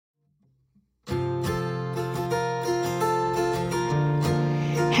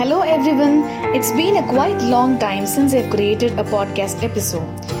Hello everyone, it's been a quite long time since I've created a podcast episode.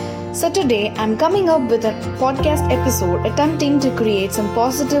 So today I'm coming up with a podcast episode attempting to create some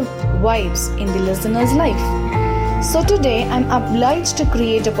positive vibes in the listener's life. So today I'm obliged to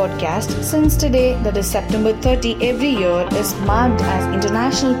create a podcast since today, that is September 30 every year, is marked as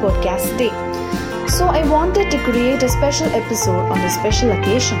International Podcast Day. So I wanted to create a special episode on this special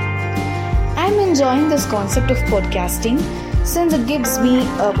occasion. I'm enjoying this concept of podcasting since it gives me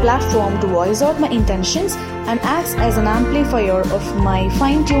a platform to voice out my intentions and acts as an amplifier of my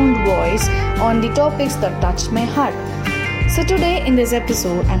fine-tuned voice on the topics that touch my heart. So today in this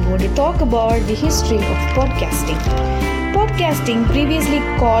episode, I'm going to talk about the history of podcasting. Podcasting, previously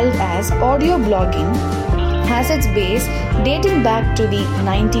called as audio blogging, has its base dating back to the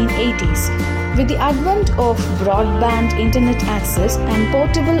 1980s. With the advent of broadband internet access and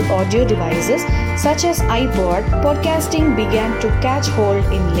portable audio devices such as iPod, podcasting began to catch hold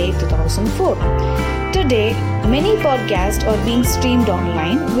in late 2004. Today, many podcasts are being streamed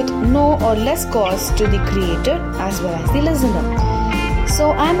online with no or less cost to the creator as well as the listener.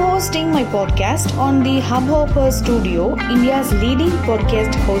 So, I'm hosting my podcast on the Hubhopper Studio, India's leading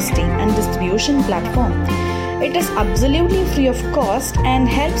podcast hosting and distribution platform. It is absolutely free of cost and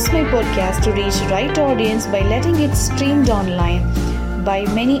helps my podcast to reach right audience by letting it streamed online by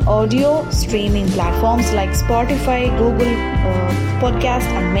many audio streaming platforms like Spotify, Google Podcast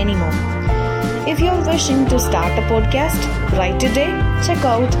and many more. If you're wishing to start a podcast right today, check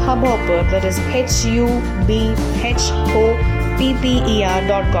out Hubhopper, that is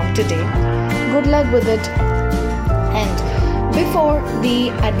hubhopper.com today. Good luck with it. And before the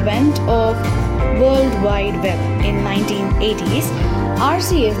advent of World Wide Web in 1980s,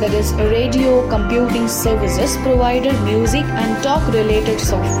 RCS, that is Radio Computing Services, provided music and talk related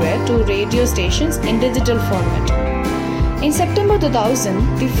software to radio stations in digital format. In September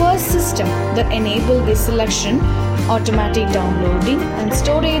 2000, the first system that enabled the selection, automatic downloading and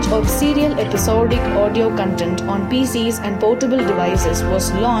storage of serial episodic audio content on PCs and portable devices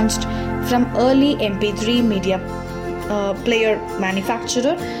was launched from early MP3 media player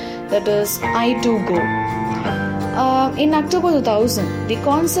manufacturer, that is i2Go. In October 2000, the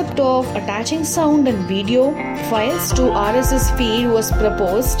concept of attaching sound and video files to RSS feed was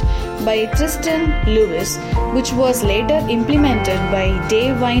proposed by Tristan Lewis, which was later implemented by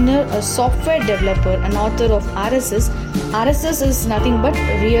Dave Weiner, a software developer and author of RSS. RSS is nothing but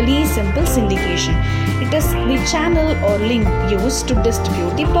really simple syndication. It is the channel or link used to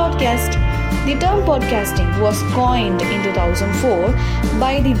distribute the podcast. The term podcasting was coined in 2004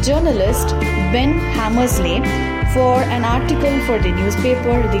 by the journalist Ben Hammersley for an article for the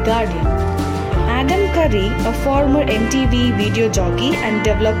newspaper The Guardian. Adam Curry, a former MTV video jockey, and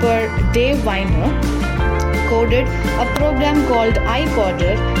developer Dave Weiner coded a program called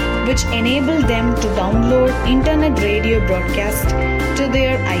iPodder, which enabled them to download internet radio broadcast to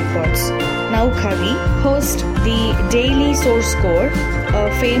their iPods. Now Curry hosts the Daily Source Code, a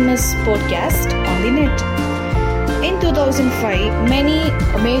famous podcast on the net. In 2005, many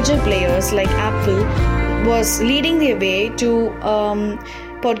major players like Apple was leading their way to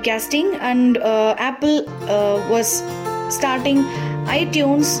podcasting, and Apple was starting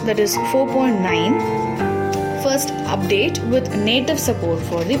iTunes, that is 4.9 first update with native support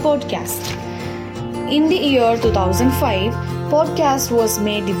for the podcast. In the year 2005, podcast was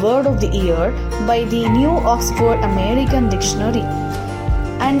made the word of the year by the New Oxford American Dictionary.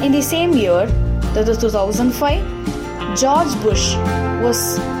 And in the same year, that is 2005, George Bush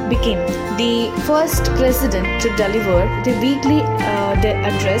became the first president to deliver the weekly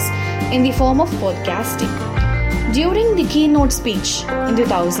address in the form of podcasting. During the keynote speech in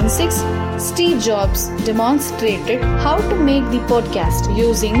 2006, Steve Jobs demonstrated how to make the podcast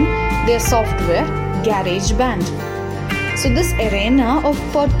using their software GarageBand. So this arena of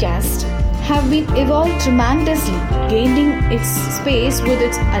podcast have been evolved tremendously, gaining its space with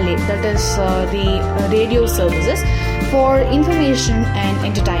its ally, that is the radio services for information and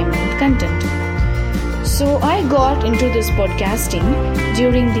entertainment content. So I got into this podcasting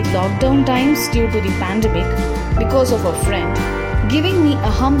during the lockdown times due to the pandemic because of a friend, giving me a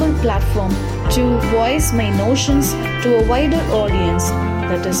humble platform to voice my notions to a wider audience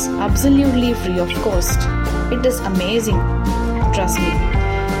that is absolutely free of cost. It is amazing, trust me.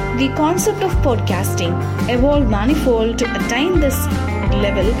 The concept of podcasting evolved manifold to attain this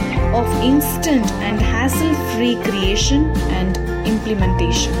level of instant and hassle-free creation and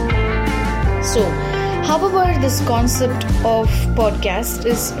implementation. So, however, this concept of podcast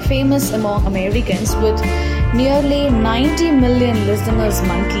is famous among Americans with nearly 90 million listeners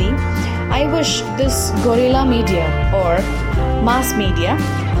monthly. I wish this guerrilla media or mass media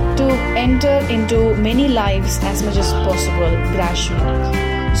to enter into many lives as much as possible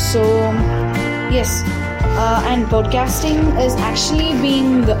gradually. So yes, and podcasting is actually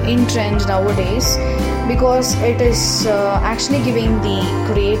being in trend nowadays because it is actually giving the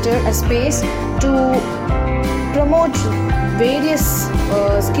creator a space to promote various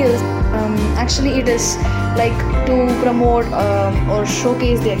skills. Actually, it is like to promote or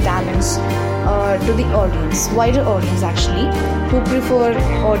showcase their talents to the audience, wider audience actually, who prefer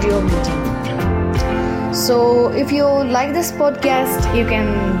audio medium. So if you like this podcast, you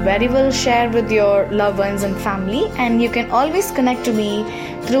can very well share with your loved ones and family, and you can always connect to me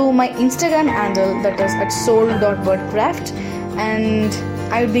through my Instagram handle, that is at soul.wordcraft, and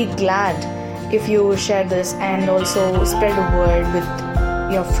I would be glad if you share this and also spread the word with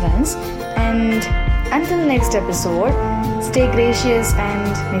your friends. And until next episode, stay gracious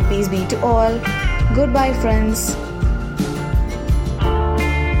and may peace be to all. Goodbye, friends.